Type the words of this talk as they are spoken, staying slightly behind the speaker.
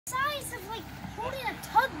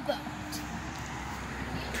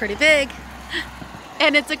Pretty big.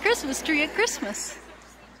 And it's a Christmas tree at Christmas.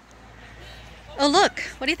 Oh look,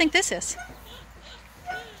 what do you think this is?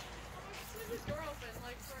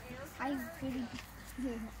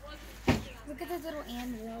 Look at this little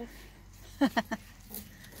anvil.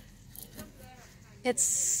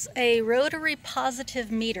 It's a rotary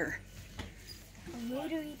positive meter. A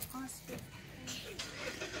rotary positive.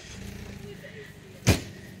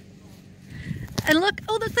 And look,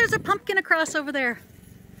 oh look, there's a pumpkin across over there.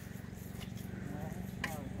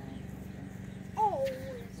 Oh.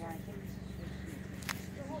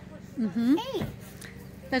 Mm-hmm. Hey.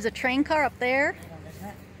 There's a train car up there.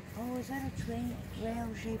 Oh, is that a train rail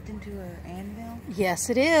shaped into an anvil? Yes,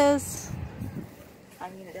 it is. I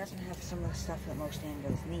mean, it doesn't have some of the stuff that most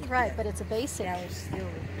anvils need. Right, but it's a basic. That would still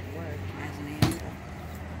work as an anvil.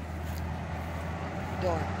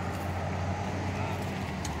 Door.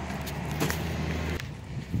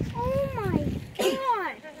 Oh my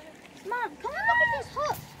God. Mom, come and look at this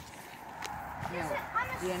hook. Yeah.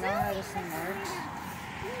 Do you know how this thing works?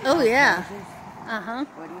 Oh yeah. Uh-huh.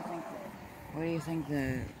 Where do you think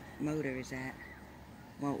the motor is at?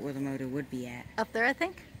 Well, where the motor would be at? Up there, I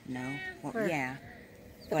think. No. Well, Where? yeah.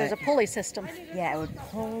 But there's a pulley system. Yeah, it would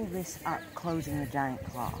pull this up, closing the giant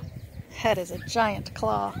claw. That is a giant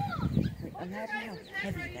claw. Like, imagine how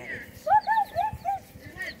heavy that is. Look how big this.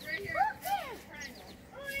 Look there.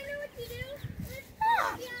 Oh, I know what to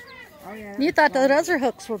do. Oh yeah. You thought those other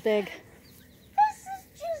hooks were big. This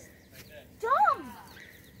is just dumb.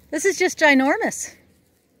 This is just ginormous.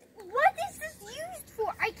 What is this used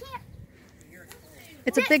for? I can't.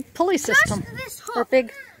 It's a big pulley system. Just this hook. Or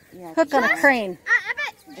big Yeah, hook on a crane. I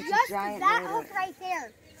bet It's a just giant that motor. hook right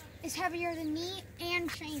there is heavier than me and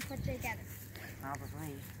Shane put together.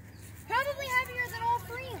 Probably. Probably heavier than all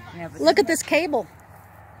three of us. Yeah, but Look at this cable.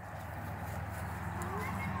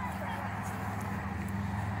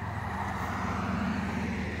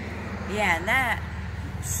 yeah, and that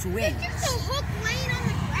swings. It's just a hook laying on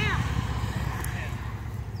the ground.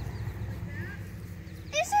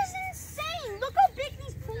 This is insane. Look how big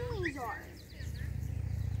these pulleys are.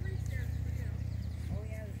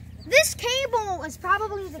 This cable is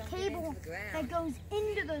probably the cable that goes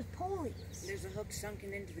into those pulleys. There's a hook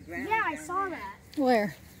sunken into the ground. Yeah, I saw that.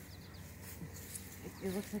 Where?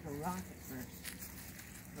 It looks like a rock at first.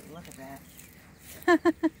 But look at that.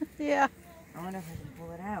 Yeah. I wonder if I can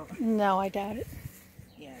pull it out. No, I doubt it.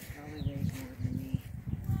 Yeah, it's probably way cooler than me.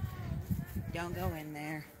 Don't go in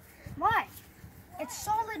there. Why? It's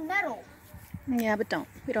solid metal. Yeah, but don't.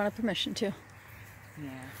 We don't have permission to. Yeah.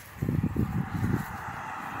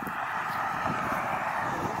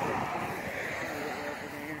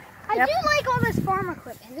 I Yep. do like all this farm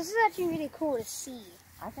equipment. This is actually really cool to see.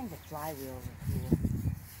 I think the flywheels are cool.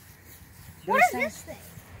 What Those is things- this thing?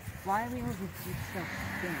 Flywheels would keep stuff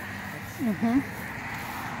spinning. Mm-hmm.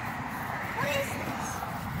 What is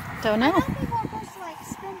this? Don't I know. know people are supposed to like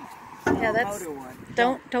spin it. Yeah, that's. Motor would.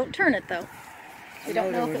 Don't turn it though. You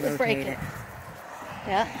don't know if it would break rotate it.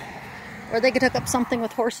 Yeah. Or they could hook up something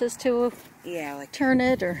with horses to Yeah, like turn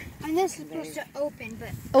it, or. And this is supposed to open, but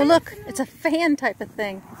Oh look, it's a fan type of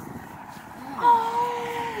thing.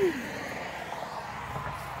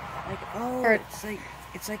 oh! Or-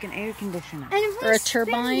 it's like an air conditioner. And if we Or a spin-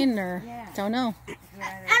 turbine, or Yeah. don't know. And I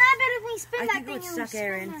bet if we spin I that think it thing, would it suck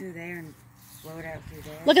air in spin through there and blow it out through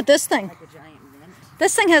there. Look at this thing. Like a giant vent.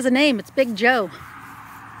 This thing has a name. It's Big Joe. What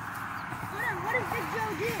does Big Joe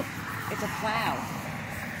do? It's a plow.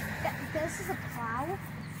 This is a plow?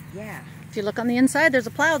 Yeah. If you look on the inside, there's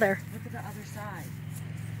a plow there. Look at the other side.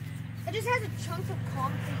 It just has a chunk of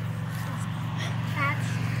concrete attached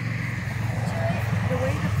to it. The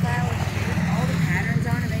way the plow is shaped, all the patterns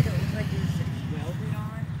on it make it look like it's welded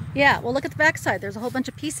on. Yeah, well look at the backside. There's a whole bunch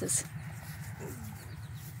of pieces.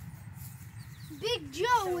 Big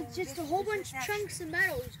Joe with just a whole bunch of chunks of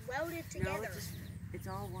metal welded No, together. it's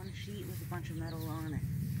all one sheet with a bunch of metal on it.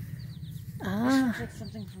 This Ah. looks like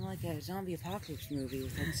something from like a zombie apocalypse movie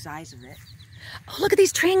with like the size of it. Oh, look at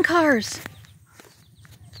these train cars.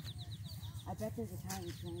 I bet there's a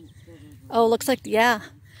tiny train that's still going. Oh, looks like, yeah.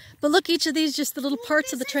 But look, each of these just the little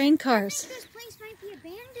parts of the train cars. This place might be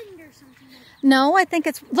abandoned or something like that. No, I think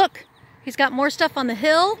it's, look, he's got more stuff on the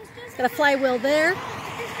hill. Got a flywheel there.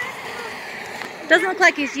 Doesn't look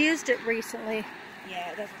like he's used it recently. Yeah,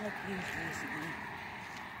 it doesn't look used recently.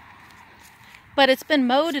 But it's been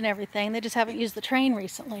mowed and everything. They just haven't used the train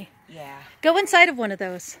recently. Yeah. Go inside of one of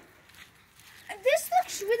those. This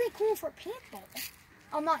looks really cool for paintball.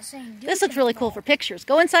 I'm not saying do This looks really cool for pictures.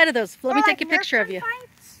 Go inside of those. Let me take a picture of you.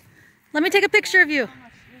 Let me take a picture of you.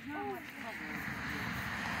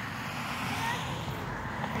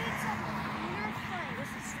 This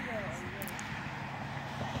is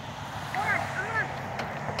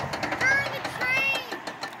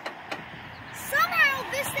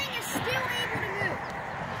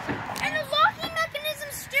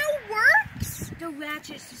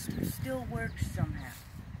ratchet system still works somehow.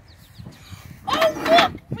 Oh,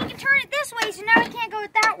 look! We can turn it this way, so now we can't go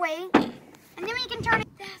that way. And then we can turn it.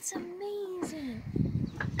 That's amazing.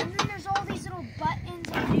 And then there's all these little buttons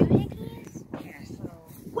and doohickeys. Yeah, so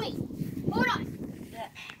Wait, hold on.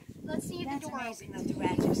 Let's see if that's the door amazing opens. that the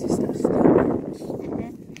ratchet system still works.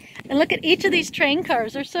 And look at each of these train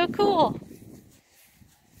cars. They're so cool.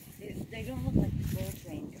 They don't look like the full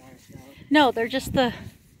train cars though. No, they're just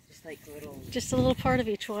Just like little, a little part of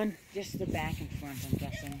each one. just the back and front, I'm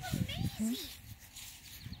guessing.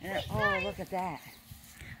 And oh, look at that.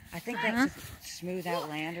 I think that's to smooth out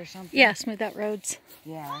land or something. Yeah, smooth out roads.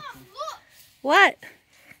 Yeah. Mom, What?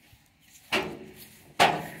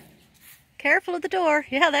 Careful of the door.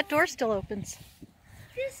 Yeah, that door still opens. look.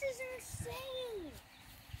 This is insane.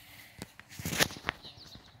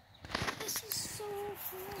 This is so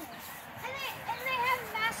cool. And they have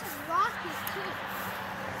a massive rocket too.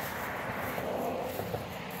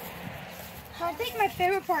 So I think my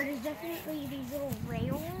favorite part is definitely these little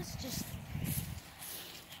rails. Just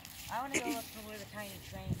I want to go up to where the tiny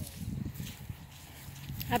train is.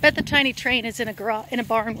 I bet the tiny train is in a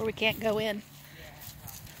barn where we can't go in.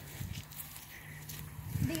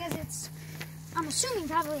 because it's, I'm assuming,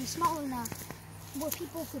 probably small enough where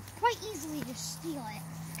people could quite easily just steal it.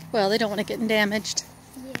 Well, they don't want it getting damaged.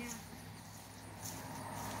 Yeah.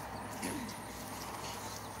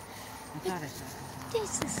 I thought I saw something.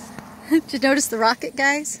 This is. Did you notice the rocket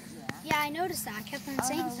guys? Yeah, I noticed that. I kept on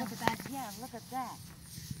saying look stuff at about that. it. Yeah, look at that.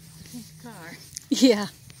 Pink car. Yeah.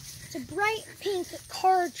 It's a bright pink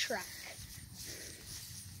car truck.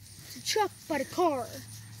 It's a truck, but a car.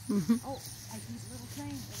 Mm-hmm. Oh, like these little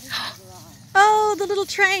trains. It is in the garage. Oh, the little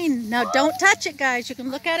train. Now, don't touch it, guys. You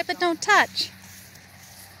can look at it, but don't touch.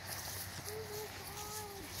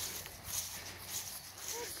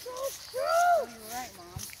 Oh, you're right,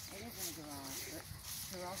 Mom. It is in the garage,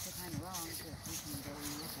 but you're also kind of wrong, too. We can go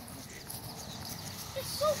and look at it.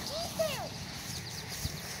 It's so detailed.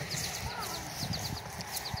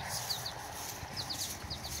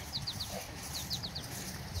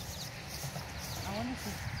 I wonder if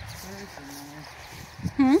there's birds in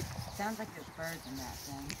there. Hmm? Sounds like there's birds in that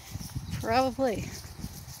thing. Probably.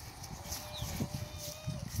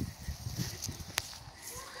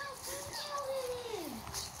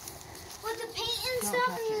 With the paint and Don't stuff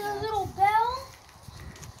touch and it, the though. little bell.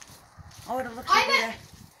 Oh, it looks I like bet-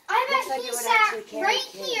 I Looks bet like he it would sat actually carry right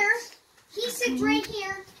kids. here. He sits right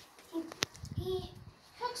here. He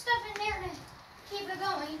hooks stuff in there to keep it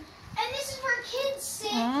going. And this is where kids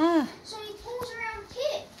sit. Ah. So he pulls around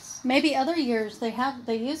kids. Maybe other years they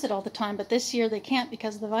use it all the time, but this year they can't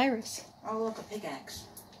because of the virus. Oh, look, a pickaxe.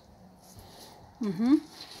 Mm-hmm.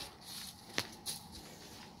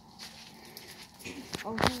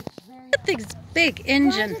 Oh, it's very... Look at this big Why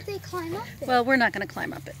engine. did they climb up it? Well, we're not going to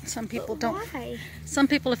climb up it. Some people don't. Why? Some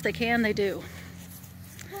people, if they can, they do.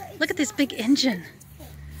 Well, it's Look at this not big engine.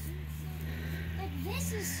 Like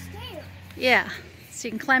this is stairs. Yeah. So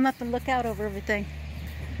you can climb up and look out over everything.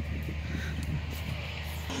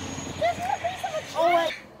 There's no piece of a Oh,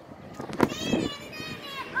 truck.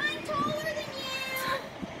 I'm taller than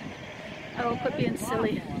you. Oh, quit being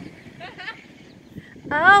silly.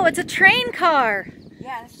 Oh, it's a train car.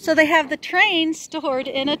 Yeah, this is... So they have the train stored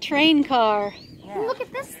in a train car. Yeah. Look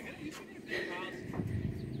at this.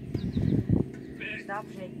 Stop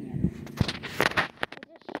shaking it.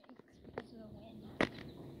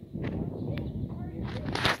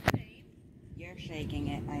 You're shaking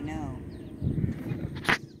it, I know.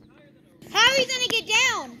 How are you gonna get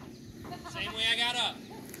down? Same way I got up.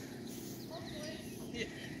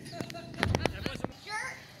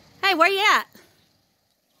 Hey, where you at?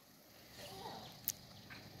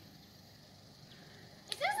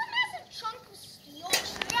 If there's a massive chunk of steel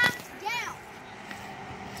strapped down,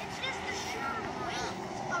 it's just the sheer weight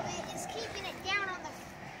of it is keeping it down on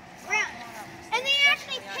the ground. And they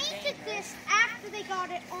actually painted this after they got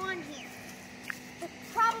it on here. It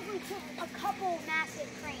probably took a couple massive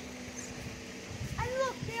cranes. And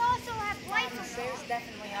look, they also have lights The on stairs them.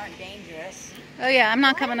 definitely aren't dangerous. Oh yeah, I'm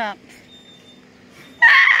not coming up.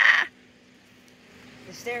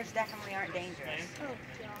 The stairs definitely aren't dangerous. Oh,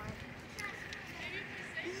 God.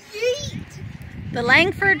 Yeet! The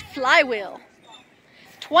Langford flywheel.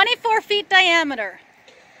 24 feet diameter.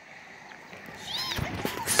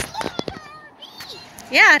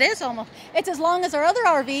 Yeah, it is almost. It's as long as our other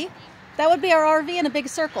RV. That would be our RV in a big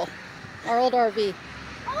circle. Our old RV.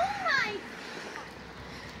 Oh my!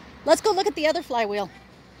 Let's go look at the other flywheel.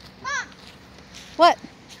 Mom, What?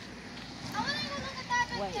 I want to go look at that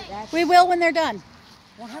big Wait, thing. that's We will when they're done.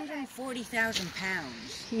 140,000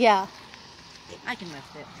 pounds. Yeah. I can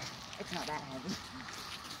lift it. It's not that heavy.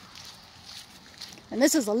 And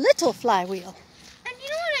this is a little flywheel. And you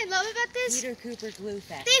know what I love about this? Peter Cooper Glue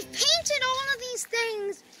Factory. They've painted all of these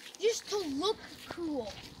things just to look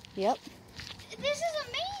cool. Yep. This is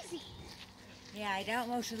amazing. Yeah, I doubt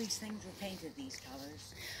most of these things were painted these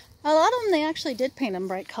colors. A lot of them, they actually did paint them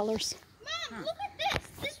bright colors. Mom, look at this.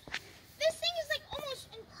 This thing is like almost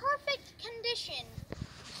in perfect condition.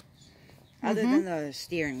 Other than the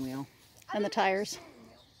steering wheel. And the tires.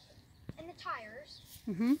 And the tires.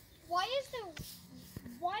 Mm-hmm. Why is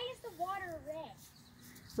the water red?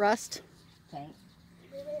 Rust. Paint.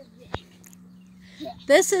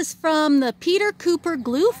 This is from the Peter Cooper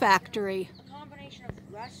Glue Factory. A combination of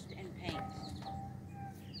rust and paint.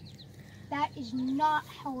 That is not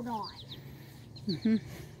held on. Mm-hmm.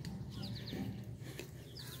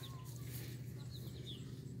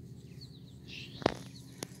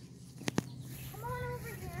 Come on over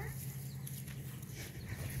here.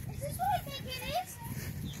 Is this what I think it is?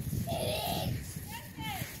 It is.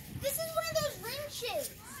 This is one of those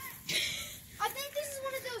wrenches. I think this is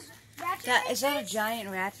one of those ratchet wrenches. Is that a giant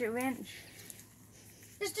ratchet wrench?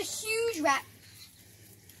 Just a huge rat.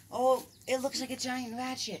 Oh, it looks like a giant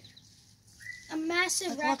ratchet. A massive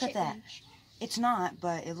Look ratchet at that. wrench. It's not,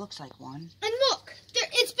 but it looks like one. And look,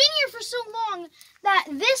 it's been here for so long that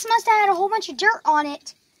this must have had a whole bunch of dirt on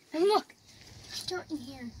it. And look, there's dirt in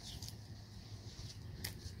here.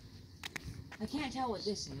 I can't tell what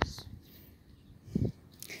this is.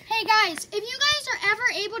 Hey guys, if you guys are ever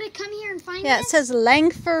able to come here and find Yeah, it this, says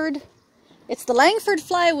Langford. It's the Langford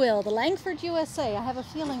Flywheel, the Langford USA. I have a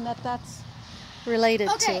feeling that that's related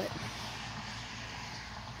to Okay. it.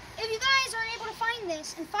 if you guys are able to find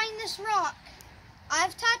this and find this rock,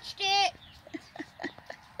 I've touched it.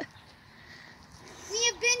 We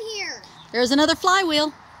have been here. There's another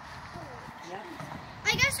flywheel. Yep.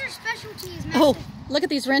 I guess their specialty is Oh, massive look at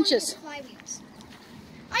these wrenches. flywheels.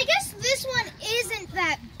 I guess this one isn't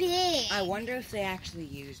that big. I wonder if they actually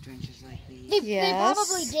used wrenches like these. They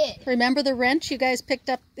probably did. Remember the wrench you guys picked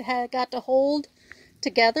up, got to hold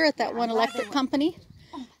together at that Yeah, one I'm glad electric they company?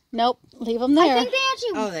 Nope, leave them I there. think they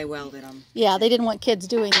actually. Oh, they welded them. Yeah, they didn't want kids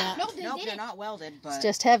doing that. Nope, they Nope, they're didn't. not welded, but It's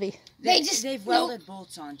just heavy. they've welded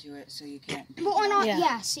bolts onto it, so you can't. But why not? Yeah.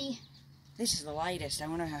 Yeah. See. This is the lightest. I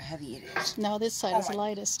wonder how heavy it is. No, this side Oh is the my-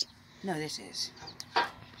 lightest. No, this is.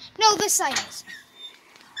 No, this side is.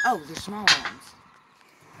 Oh, the smaller ones.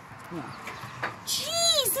 Yeah.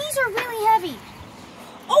 Jeez, these are really heavy.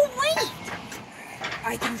 Oh wait!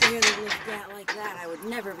 I can barely lift that like that. I would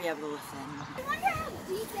never be able to lift that. I wonder how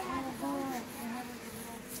deep they had to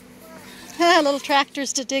go. Little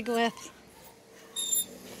tractors to dig with.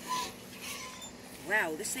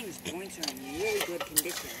 Wow, this thing's joints are in really good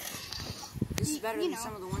condition. This is better than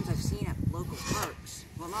some of the ones I've seen at local parks.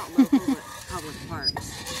 Well, not local, but public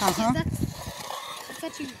parks. Uh-huh.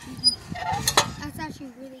 That's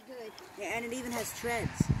actually really good. Yeah, and it even has treads.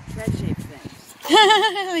 Tread-shaped things.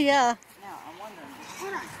 Yeah. Now, I'm wondering,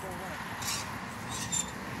 Hold on. still work?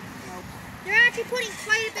 Nope. They're actually putting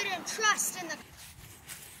quite a bit of trust in the.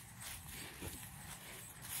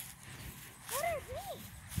 What are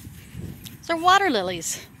these? They're water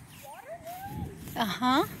lilies. Water lilies? Uh-huh.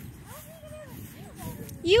 I don't think I've ever seen water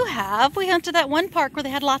lilies. You have. We went to that one park where they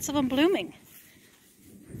had lots of them blooming.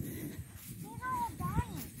 These are all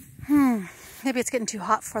dying. Maybe it's getting too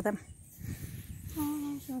hot for them.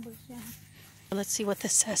 Oh, that's so sad. Let's see what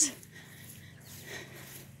this says.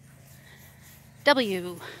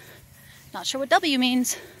 W. Not sure what W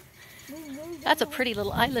means. That's a pretty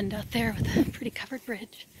little island out there with a pretty covered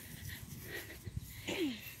bridge.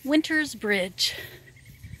 Winter's Bridge.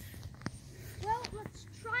 Well, let's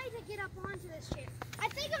try to get up onto this ship. I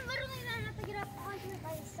think I'm literally gonna have to get up onto it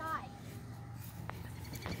by the side.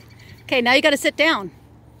 Okay, now you got to sit down.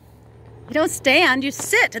 You don't stand, you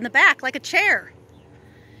sit in the back like a chair.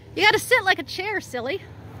 You got to sit like a chair, silly.